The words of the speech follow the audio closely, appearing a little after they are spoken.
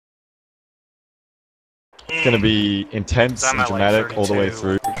It's gonna be intense and dramatic all the way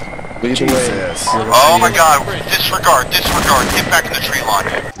through. Jesus. Oh my god, disregard, get back in the tree line.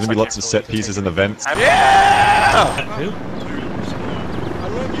 There's gonna be lots of set pieces and events. Yeah!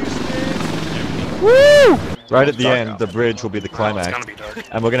 Woo! Right at the end, the bridge will be the climax.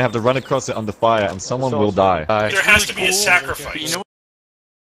 And we're gonna have to run across it under fire, and someone will die. There has to be a sacrifice.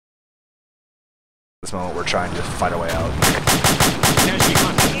 This moment we're trying to fight our way out.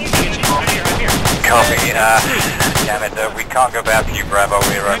 Copy, damn it, we can't go back to you, Bravo.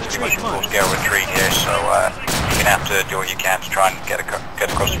 We're pretty much full scale retreat here, so you're gonna have to do what you can to try and get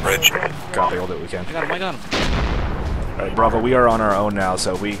across the bridge. Copy, we'll do what we can. I got him. Alright, Bravo, we are on our own now,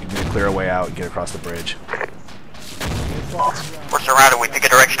 so we need to clear our way out and get across the bridge. We're surrounded, we pick a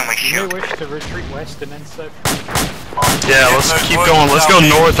direction and we shoot. Do you wish to retreat west and then stuff? Yeah, let's keep going. Let's go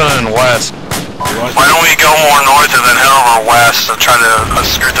north and then west. Why don't we go more north and then head over west and try to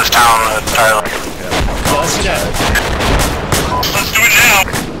skirt this town entirely? Let's do that. Let's do it now!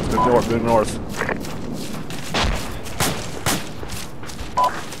 Move north.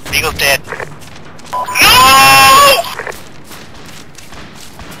 Eagle's dead. No!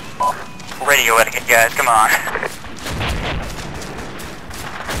 Radio etiquette, guys, come on.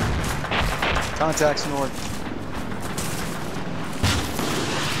 Contacts north.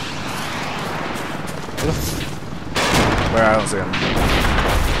 Where? I don't see him.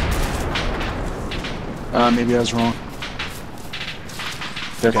 Maybe I was wrong.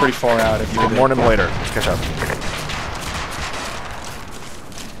 They're pretty far out. If you We'll warn him later. Let's catch up.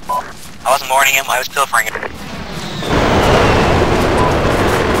 I wasn't warning him, I was pilfering him.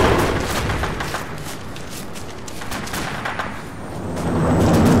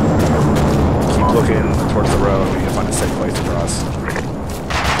 Keep looking towards the road. We need to find a safe place to cross.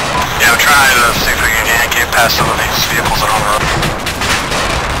 Yeah, we're trying to see if we can get past some of these vehicles that are on the road.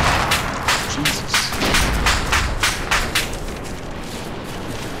 Jesus.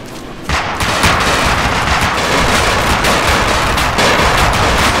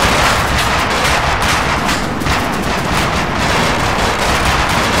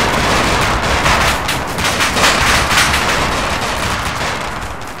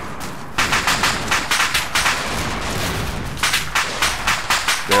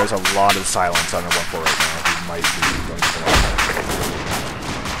 There's a lot of silence on the 1-4 right now. We might be going to the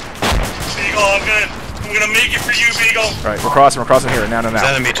Beagle, I'm gonna make it for you, Beagle. Alright, we're crossing here. Now.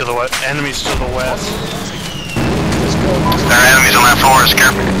 Enemy to the west. Enemies to the west. There are enemies on that floor,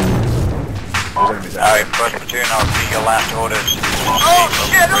 scare me. There's enemies out. Alright, first platoon, I'll see your last orders. Oh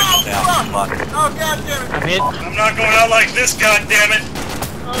shit, oh god damn it. I'm hit. I'm not going out like this, goddammit.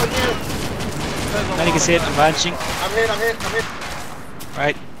 Panic is hit. I'm vanishing. I'm hit.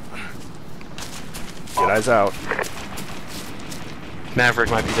 Right. Get eyes out. Maverick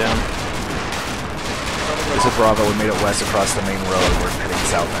might be down. This is Bravo. We made it west across the main road. We're heading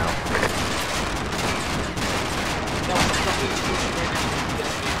south now.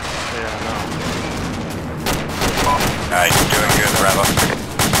 Yeah, no. Alright, you're doing good, Bravo.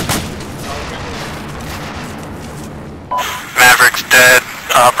 Maverick's dead.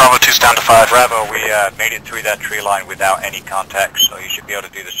 Bravo 2's down to 5. Bravo, we made it through that tree line without any contact, so you should be able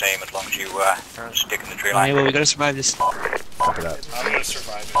to do the same as long as you stick in the tree line. Okay, well, we gotta survive this. Copy that. I'm gonna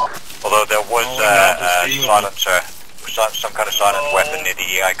survive it. Although there was silencer, some kind of silent weapon near the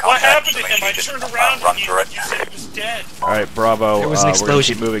EI contact. What happened so to make him? I sure you turned just around run and through it. you said he was dead. Alright, Bravo. There was an We're going to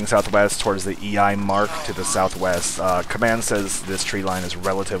explosion. keep moving southwest towards the EI mark to the southwest. Command says this tree line is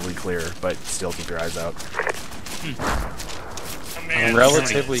relatively clear, but still keep your eyes out. Man,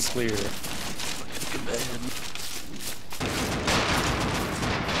 Relatively clear.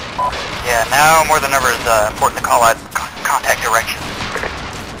 Yeah, now more than ever is important to call out contact direction.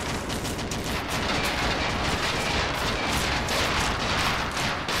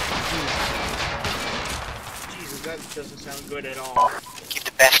 Jesus, that doesn't sound good at all. Keep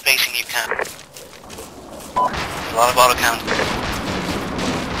the best spacing you can. A lot of auto count.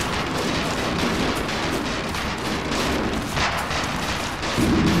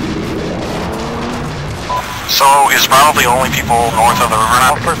 So, is Bravo the only people north of the river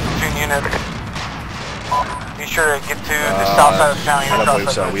now? First platoon unit. Be sure to get to the south side of the town. I don't believe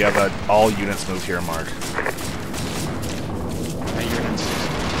so. We have all units move here, Mark.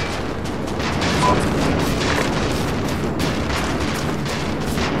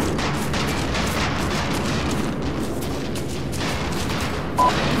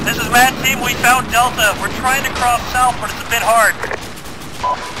 This is Mad Team, we found Delta. We're trying to cross south, but it's a bit hard.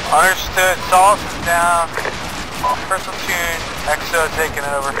 Understood. Salt is down. First platoon, XO taking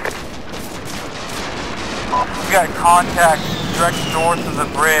it over. We got contact directly north of the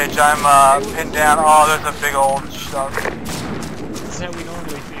bridge. I'm pinned down. Oh, there's a big old shark. This is how we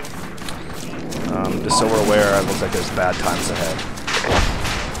normally feel. Just so we're aware, it looks like there's bad times ahead.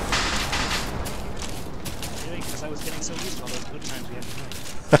 Really? Because I was getting so used to all those good times we had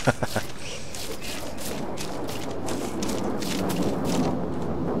tonight.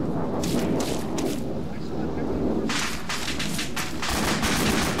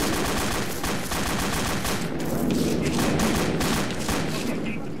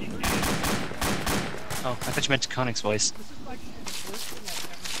 Oh, I thought you meant Konic's voice.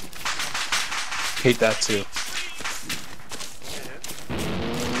 Hate that too.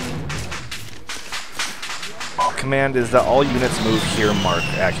 Command, is that all units move here mark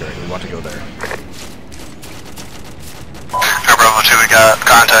accurate? We want to go there. Bravo 2, we got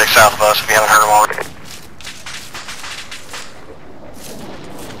contact south of us if you haven't heard them already.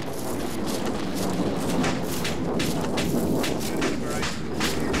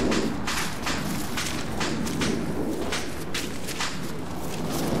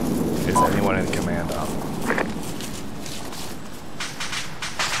 Is anyone in command up?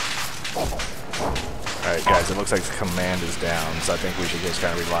 Alright guys, it looks like the command is down, so I think we should just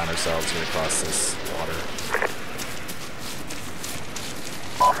kind of rely on ourselves to get across this water.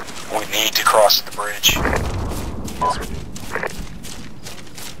 We need to cross the bridge. Yes, we do.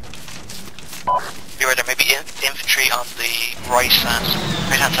 Be right there, maybe infantry on the right-hand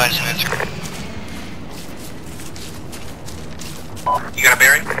side of the military. You got a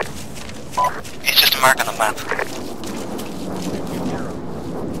bearing? It's just a mark on the map.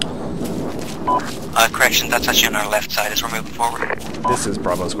 Correction, that's actually on our left side as we're moving forward. This is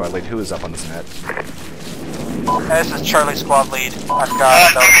Bravo Squad Lead. Who is up on this net? This is Charlie Squad Lead. I've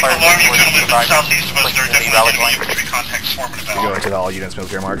got the fire southeast of us, there are definitely infantry contacts forming We about. go into the all units move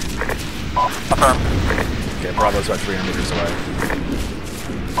here mark. Affirm. Okay, Bravo's about 300 meters away.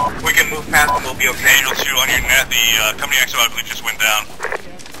 We can move past them, we'll be okay. Angel 2 on your net, the company XO I believe just went down.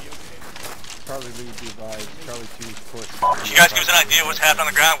 Charlie Lead be advised. Charlie 2's push. Can you guys give us an idea what's happening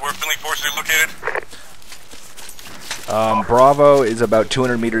on the ground, where friendly forces are located? Bravo is about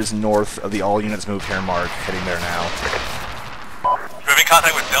 200 meters north of the all units move here mark, heading there now. Do we have any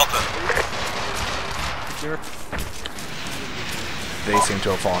contact with Delta? They seem to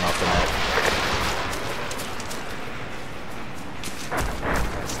have fallen off the net.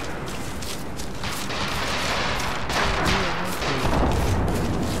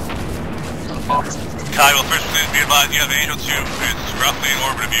 Kai, well first be advised you have Angel 2. It's roughly in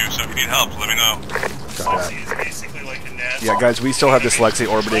orbit of you, so if you need help, let me know. Got that. Yeah, guys, we still have Dyslexia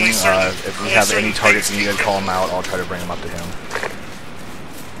orbiting. If we have any targets and you guys call them out, I'll try to bring them up to him.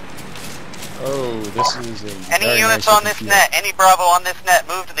 Oh, this is a Any very units nice on this net, any Bravo on this net,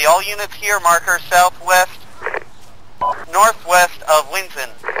 move to the all units here, marker southwest, northwest of Winton.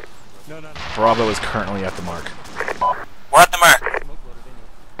 Bravo is currently at the mark. We're at the mark.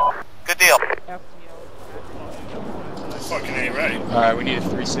 Good deal. Fucking A, right. Alright, we need a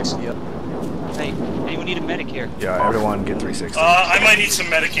 360 up. Hey, anyone need a medic here? Yeah, everyone get 360. I might need some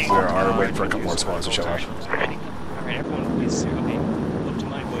medicing. We are waiting for a couple more squads to show up. Medic. Alright, everyone please. Okay. Look to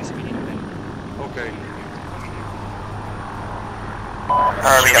my voice if you need a medic. Okay.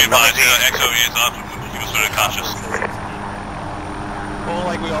 Alright, we got advised, XO is up, he was sort of conscious. Well,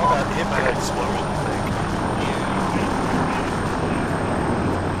 like we all got hit by that explosion thing.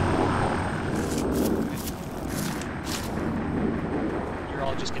 You're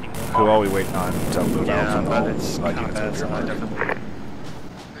all just getting Who are we waiting on to move out from the it's all kind of units bad, move here mark? definitely.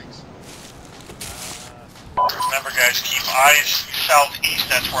 Remember guys, keep eyes southeast,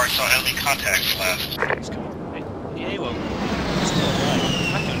 that's where I saw enemy contacts last. Hey, well, still alive.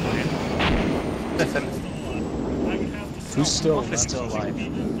 I'm not doing it. Who's still alive? Still alive.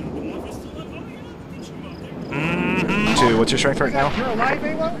 2, what's your strength right now? You're alive,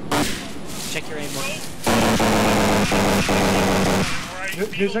 Ava? Check your aim.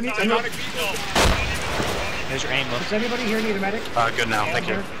 Does anybody There's your aim. here need a medic? Good now, thank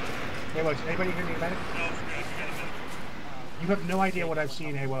you. Hey, look, anybody here need a medic? You have no idea what I've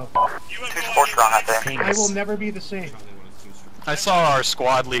seen, Halo. 2-4 strong out there. I will never be the same. I saw our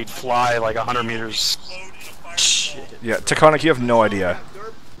squad lead fly like 100 meters. Shit. Yeah, Taconic, you have no idea.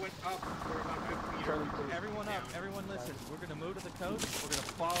 Everyone up, everyone listen. We're gonna move to the coast, we're gonna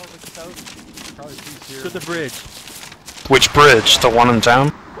follow the coast To the bridge. Which bridge? The one in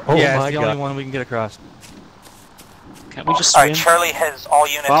town? Oh yeah, my it's the god. only one we can get across. Can't we just swim? Alright, Charlie has all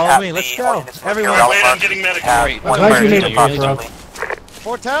units Follow at me, the let's go. all units Everyone. here. Wait, I'm getting medic. Alright, One glad you bridge made it, approximately.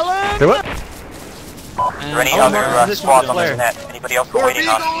 For talent! Do it. Are there any Oh, other Mark, this squads is on this Claire. net? Anybody else we're waiting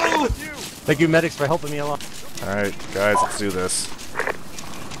on? Thank you, medics, for helping me along. Alright, guys, let's do this.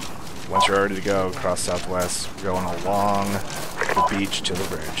 Once you're ready to go, cross southwest, we're going along the beach to the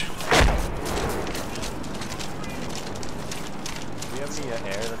bridge. Do we have any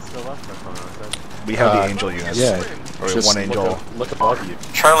air that's still left? We have the angel units. Yeah. Or Just one angel. Look above you.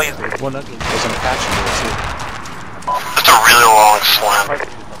 Charlie, There's an patch in there too. That's a really long swim.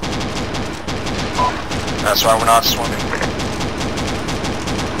 that's why we're not swimming.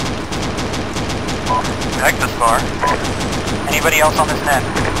 Heck this far. Anybody else on this net?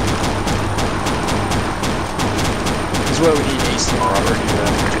 This is where we need AC Robert to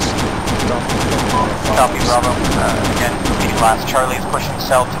just Copy, Bravo. Again, repeating last. Charlie is pushing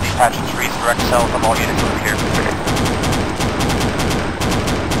south to the patch of trees, direct south of all units over here.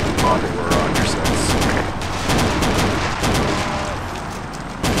 Roger, we're on your sets.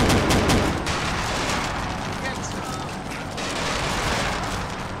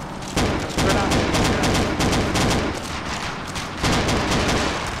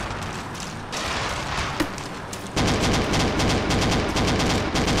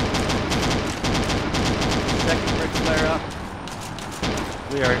 Second bridge flare up.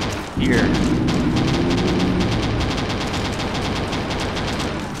 We are here.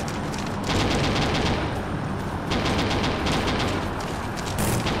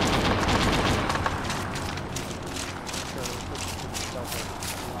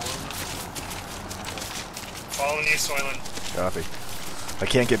 Following you, Soylent. Copy. I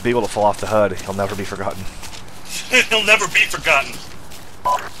can't get Beagle to fall off the HUD. He'll never be forgotten. He'll never be forgotten.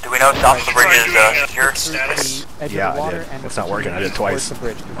 Do we know south of the bridge is secure? Status. Yeah, I did. It's not working. I did it twice. You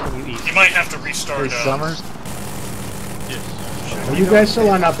might have to restart. Summers. Are you guys still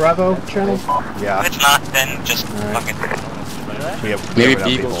on Bravo channel? Yeah. If it's not, then just fucking... Maybe enough Beagle's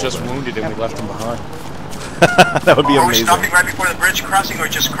people, just but- wounded and we left him behind. That would be Are we amazing. stopping right before the bridge crossing or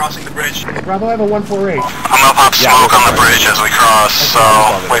just crossing the bridge? Bravo, I have a 148. I'm gonna pop smoke on the bridge as we cross, so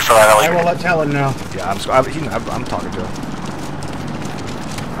wait for that, I Ellie. will let Talon know. Yeah, I'm talking to him. I'm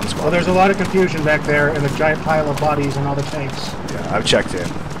Well, squad. there's a lot of confusion back there and a giant pile of bodies and all the tanks. Yeah, I've checked in.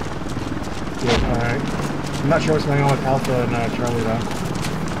 Good, alright. I'm not sure what's going on with Alpha and Charlie, though.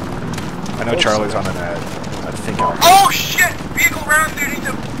 I know Charlie's on the net. I think I'll... Oh shit! Vehicle right underneath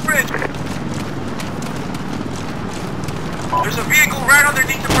the bridge! There's a vehicle right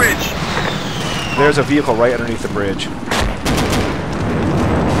underneath the bridge! There's a vehicle right underneath the bridge.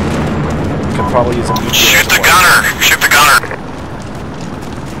 Could probably use a meteor Shoot the support. gunner! Shoot the gunner!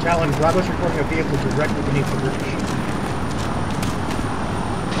 Talon, Bravo's reporting a vehicle directly beneath the bridge.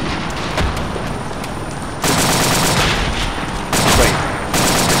 Wait.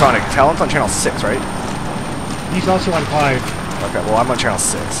 Sonic, Talon's on channel 6, right? He's also on 5. Okay, well I'm on channel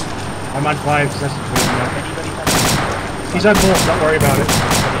 6. I'm on 5 because that's the He's on both, don't worry about it.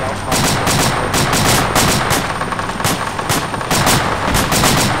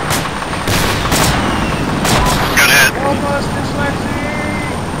 Good hit. Almost dyslexia!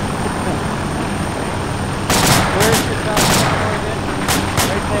 Where's your south?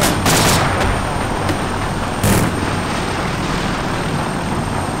 Right there.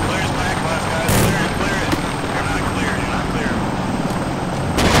 Clear's back left, guys. Clear it. You're not clear. You're not clear.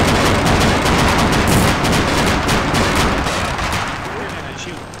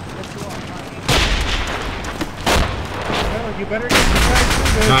 Well, you better get some guys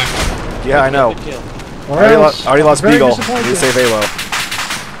through this. Yeah, I know. Or Already, else, already lost very Beagle. Need disappointed. to save Alo.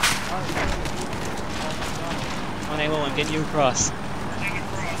 on Alo, I'm getting you across.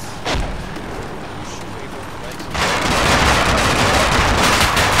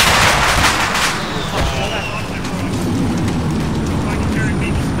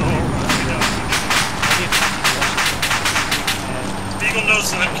 Beagle knows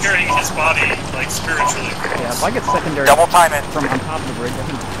that I'm carrying his body, like, spiritually. Yeah, if I get secondary Double time it. from on top of the bridge, I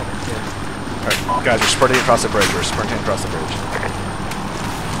can just cover here. Alright, guys, we're sprinting across the bridge. We're sprinting across the bridge.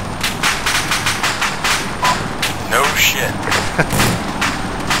 No shit.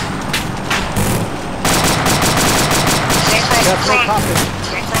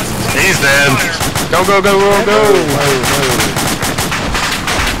 He's dead. Go, go, go, go, go!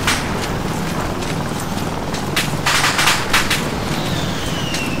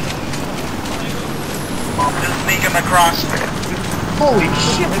 Just sneak him across. Holy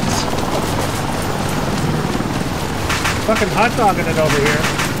shit! Fucking hot dogging it over here.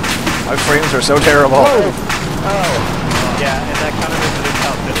 My frames are so terrible. Yeah, and that kind of is an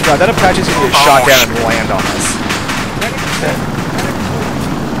outfit. God, that Apache's gonna get shot down and land on us.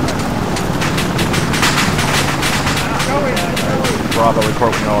 Bravo,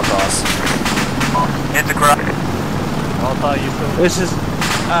 report when you're all across. Hit the cross. I'll tell you. So this is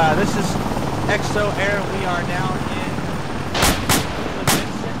Exo Air, we are down in...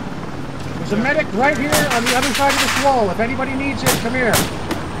 There's a medic right here on the other side of this wall. If anybody needs it, come here.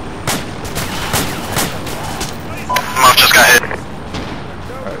 Muff just got hit.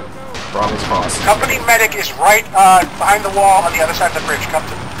 Bravo's cross. Company medic is right behind the wall on the other side of the bridge. Come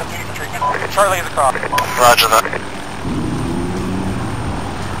to complete the treatment. Charlie in the car. Roger that.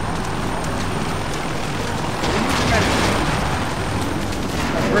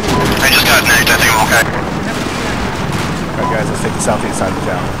 I just got nicked. I think I'm okay. Alright guys, let's take the southeast side of the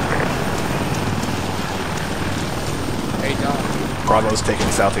town. Hey, Don. Bravo's taking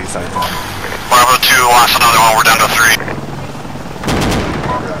the southeast side of town. Bravo 2 lost another one. We're down to 3.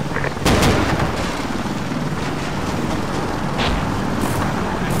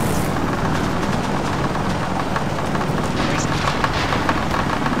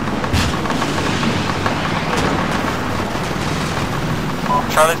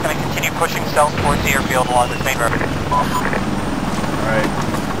 Charlie's going to continue pushing south towards the airfield along this main road. Alright.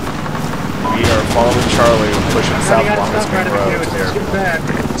 We are following Charlie and pushing south along this main road to the airfield.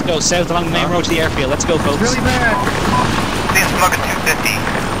 Let's go south along the main road to the airfield. Let's go, folks. Really bad. See a smoke at 250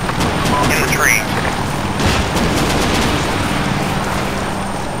 in the trees.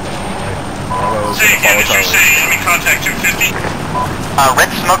 Bravo's Say gonna again, follow did you Charlie. say enemy contact 250? Red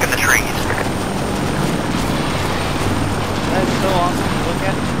smoke in the trees. That's so awesome to look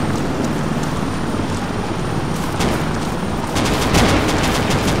at.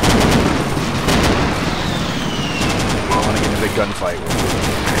 I want to get in a big gunfight with you.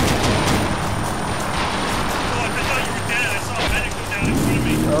 Oh, I thought you were dead. I saw a medic go down in front of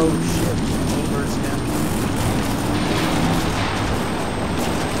me. Oh shit. Over's down.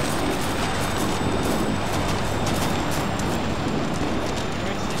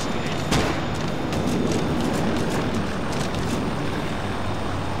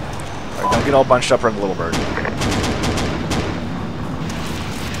 Alright, don't get all bunched up around the Little Bird.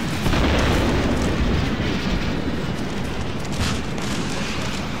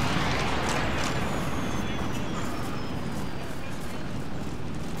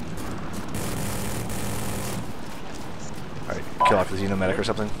 Alright, kill off the Xenomedic or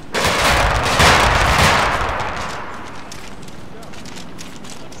something.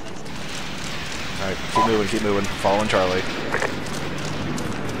 Alright, keep moving, following Charlie.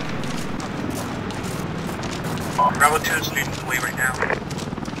 Bravo 2 is leading the way right now.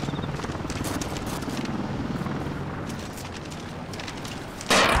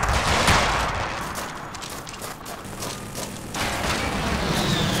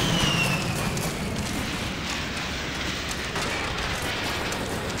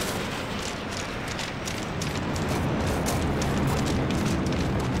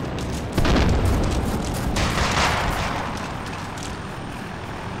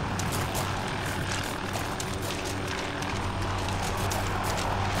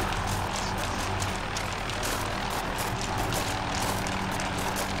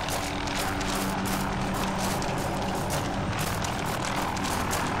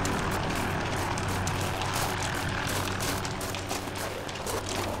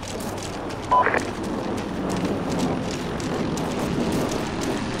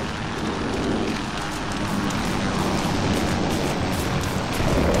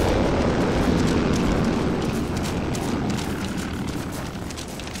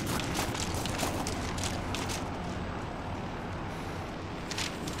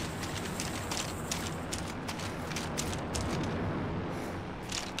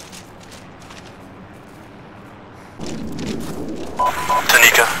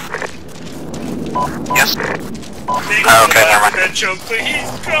 Tanika. Yes? Okay, never mind. That joke, please,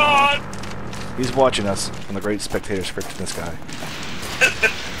 God! He's watching us from the great spectator script in the sky.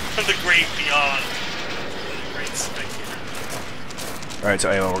 From the great beyond. The great spectator. Alright, so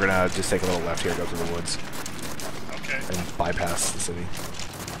anyway, we're gonna just take a little left here, go through the woods, Okay. and bypass the city.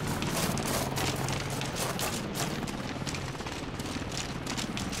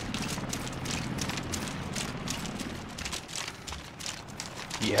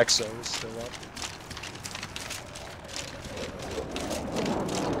 The Exo is still up.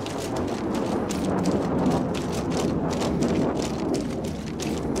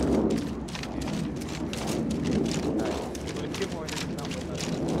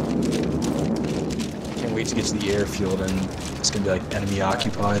 Can't wait to get to the airfield and it's gonna be like enemy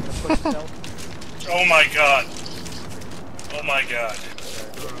occupied. Oh my god. Oh my god.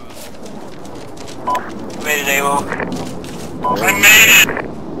 Made it, Avo. I made it!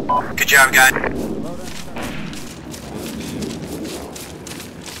 Good job, guy.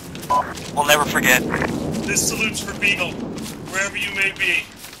 We'll never forget. This salute's for Beagle, wherever you may be.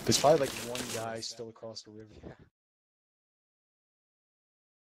 There's probably like one guy. EI still across the river.